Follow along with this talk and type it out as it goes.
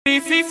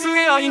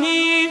い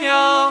にいり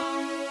ゃ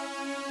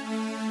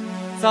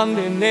3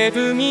年ネ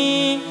ズ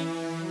ミ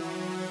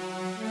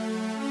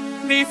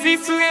This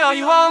is where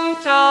I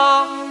want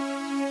ya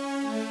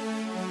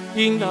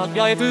In the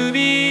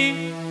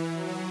library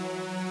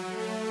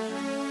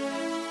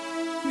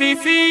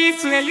This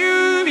is where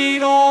you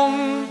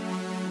belong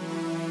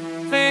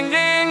宣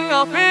言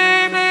がペ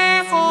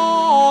ペフ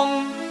ォ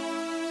ン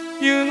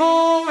You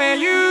know where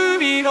you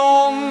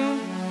belong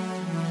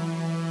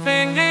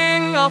宣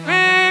言が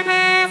ペ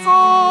ペフ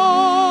ォン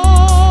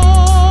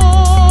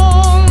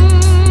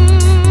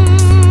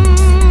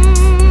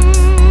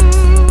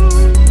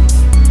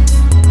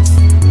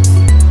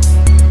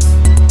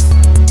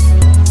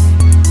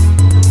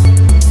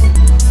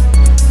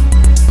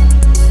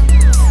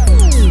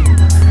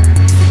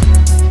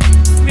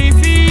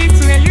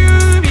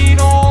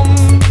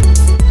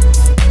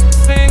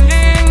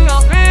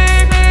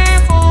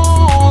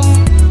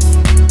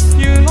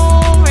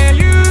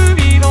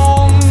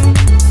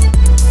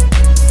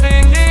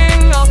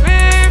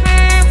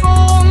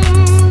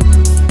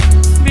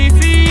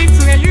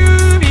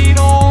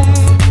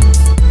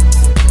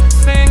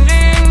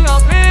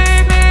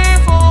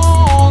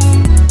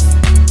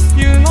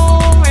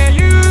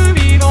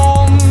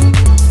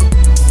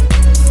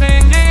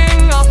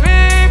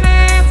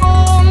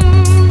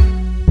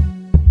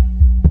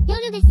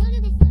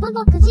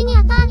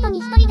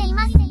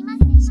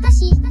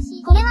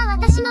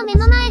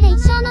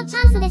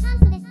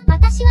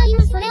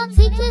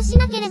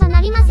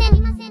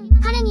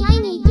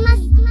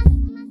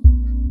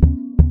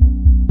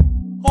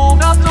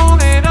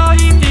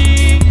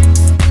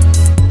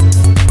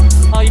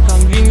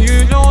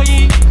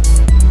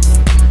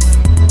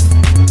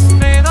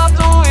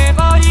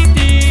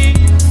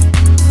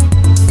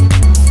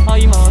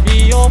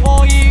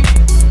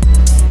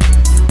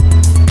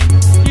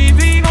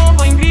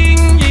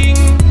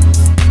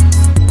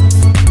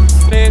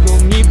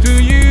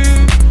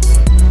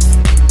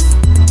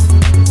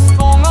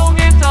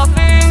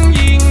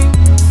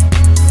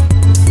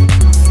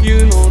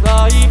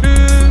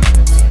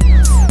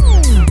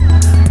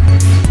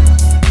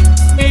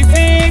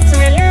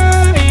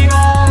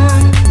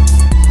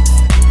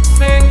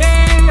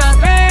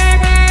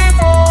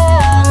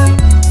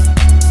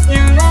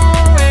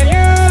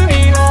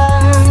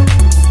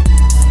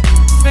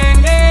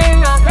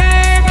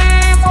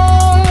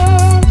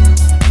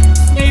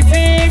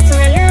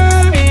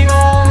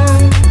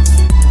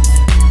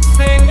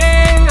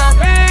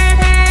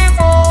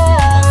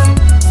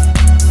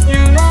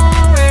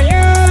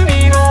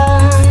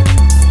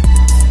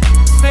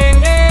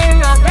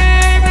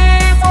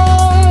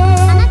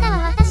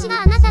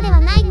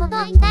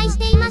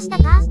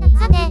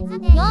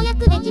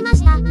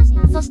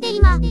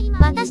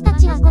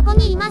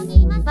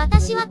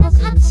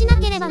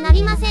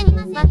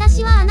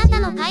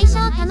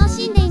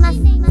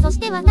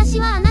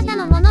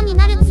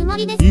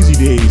Easy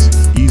days,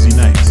 easy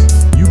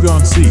nights. You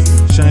gon' see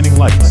shining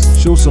lights.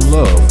 Show some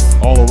love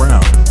all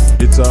around.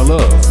 It's our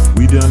love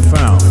we done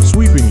found.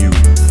 Sweeping you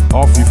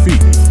off your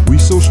feet. We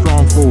so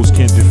strong foes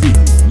can't defeat.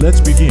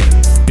 Let's begin.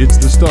 It's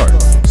the start.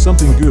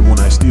 Something good when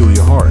I steal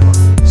your heart.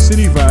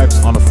 City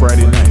vibes on a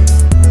Friday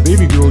night.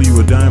 Baby girl, you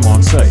a dime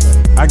on sight.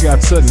 I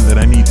got something that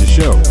I need to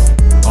show.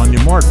 On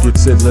your mark, get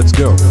set, let's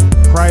go.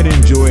 Pride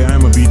and joy,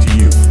 I'ma be to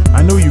you.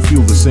 I know you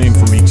feel the same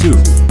for me too.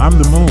 I'm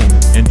the moon,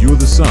 and you're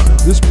the sun.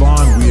 This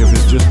bond we have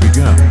has just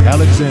begun.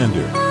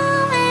 Alexander.